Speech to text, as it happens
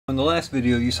In the last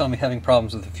video you saw me having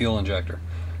problems with the fuel injector.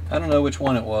 I don't know which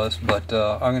one it was, but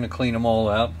I'm going to clean them all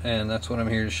out, and that's what I'm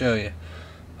here to show you.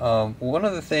 One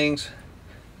of the things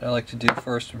that I like to do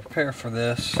first to prepare for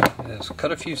this is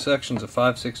cut a few sections of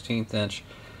 5/16 inch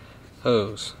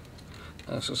hose.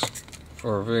 This is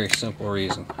for a very simple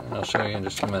reason, and I'll show you in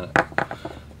just a minute.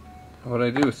 What I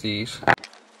do with these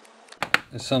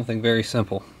is something very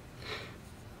simple.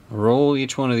 Roll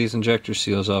each one of these injector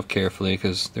seals off carefully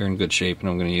because they're in good shape and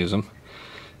I'm going to use them.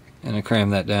 And I cram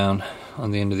that down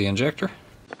on the end of the injector.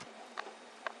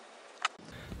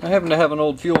 I happen to have an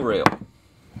old fuel rail.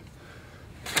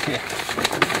 Yeah.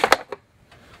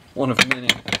 One of many.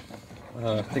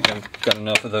 I think I've got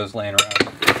enough of those laying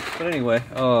around. But anyway,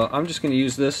 I'm just going to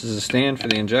use this as a stand for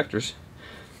the injectors.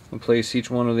 I'll place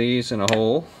each one of these in a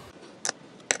hole.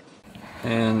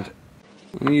 And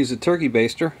I'm going to use a turkey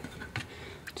baster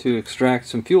to extract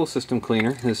some fuel system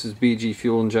cleaner. This is BG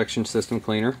Fuel Injection System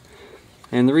Cleaner.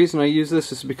 And the reason I use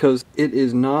this is because it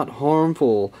is not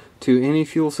harmful to any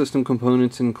fuel system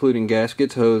components, including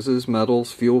gaskets, hoses,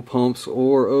 metals, fuel pumps,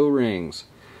 or O-rings.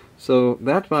 So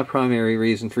that's my primary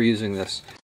reason for using this.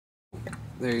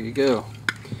 There you go.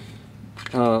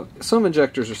 Some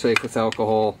injectors are safe with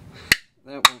alcohol.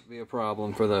 That won't be a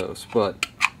problem for those, but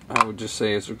I would just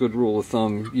say as a good rule of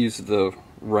thumb, use the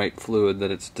right fluid that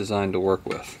it's designed to work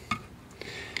with.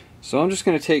 So I'm just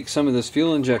going to take some of this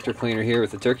fuel injector cleaner here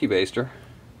with the turkey baster,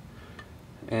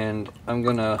 and I'm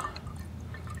going to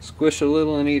squish a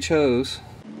little in each hose.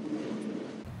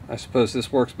 I suppose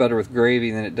this works better with gravy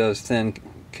than it does thin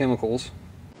chemicals.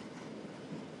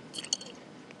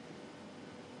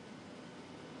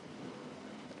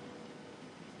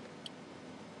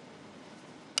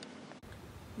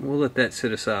 We'll let that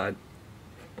sit aside.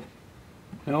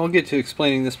 Now I'll get to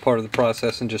explaining this part of the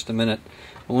process in just a minute.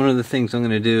 One of the things I'm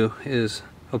going to do is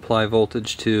apply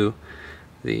voltage to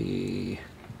the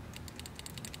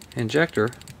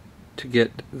injector to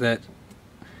get that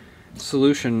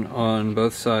solution on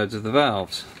both sides of the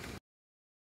valves.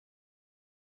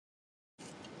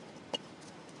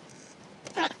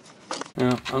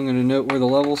 Now I'm going to note where the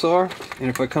levels are, and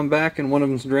if I come back and one of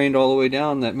them's drained all the way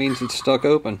down, that means it's stuck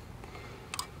open.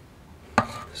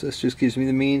 So this just gives me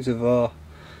the means of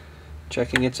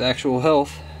checking its actual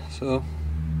health. So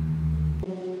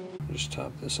just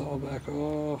top this all back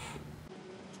off.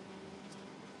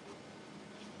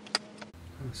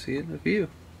 Let's see it in the view.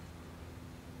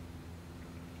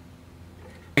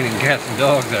 Raining cats and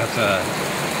dogs outside.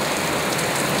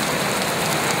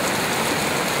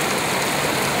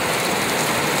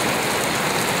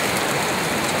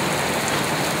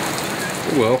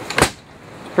 Well,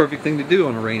 it's the perfect thing to do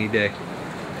on a rainy day.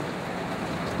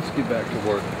 Let's get back to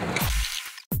work.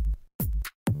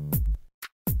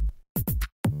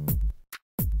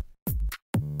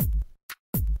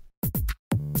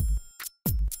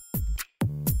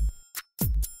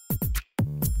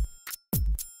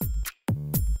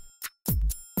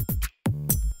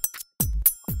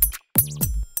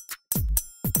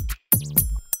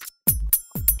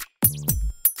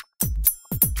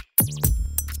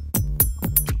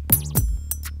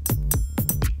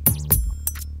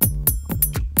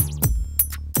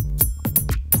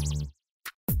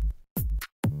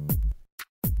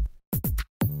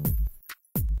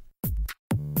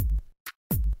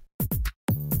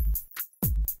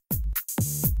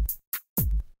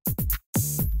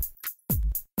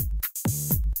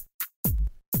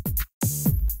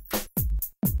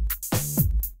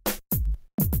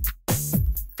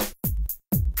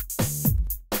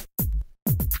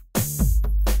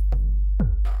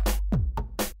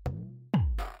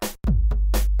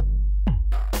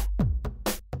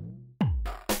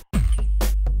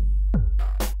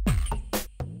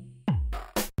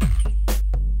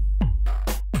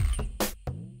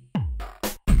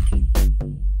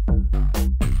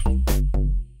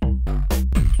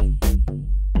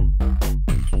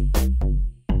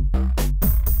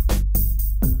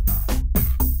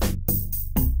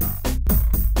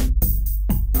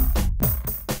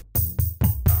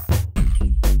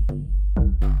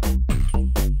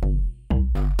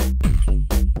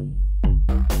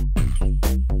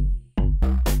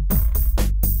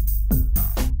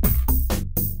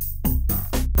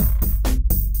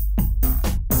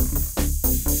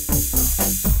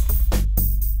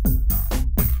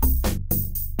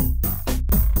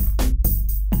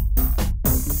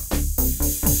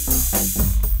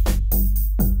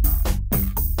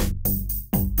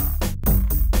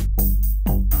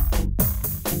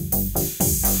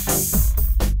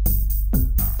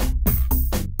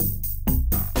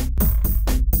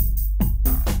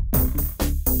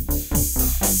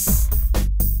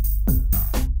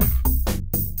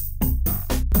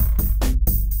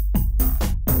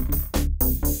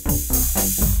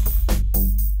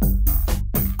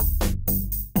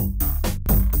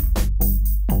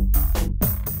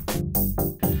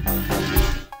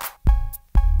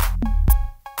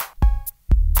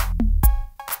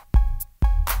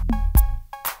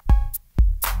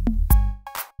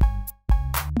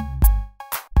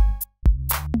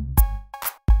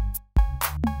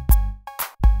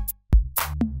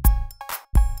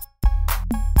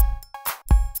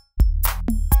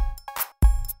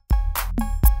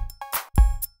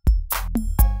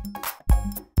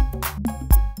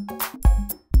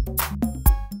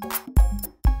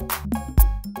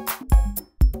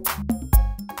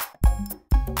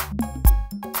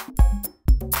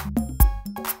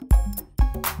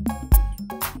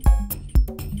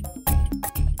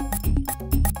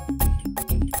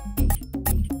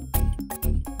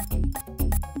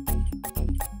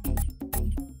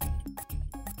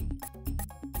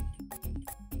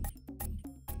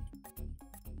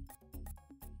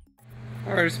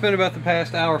 Alright, I spent about the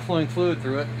past hour flowing fluid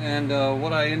through it, and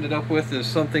what I ended up with is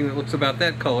something that looks about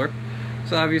that color.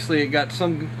 So obviously it got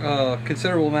some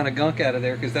considerable amount of gunk out of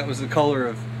there, because that was the color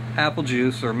of apple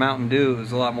juice or Mountain Dew. It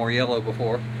was a lot more yellow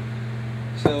before.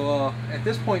 So at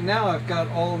this point now I've got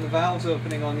all of the valves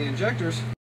opening on the injectors.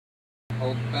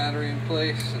 Hold the battery in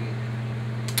place, and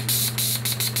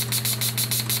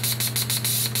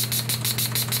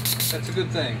that's a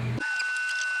good thing.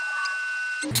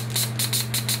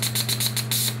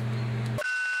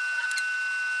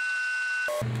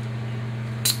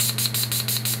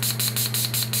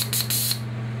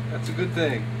 That's a good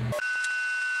thing.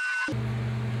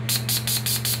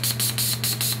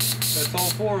 That's all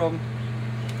four of them.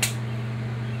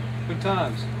 Good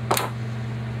times.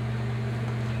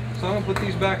 So I'm going to put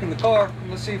these back in the car, and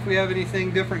let's see if we have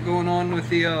anything different going on with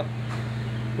the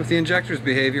injector's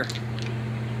behavior.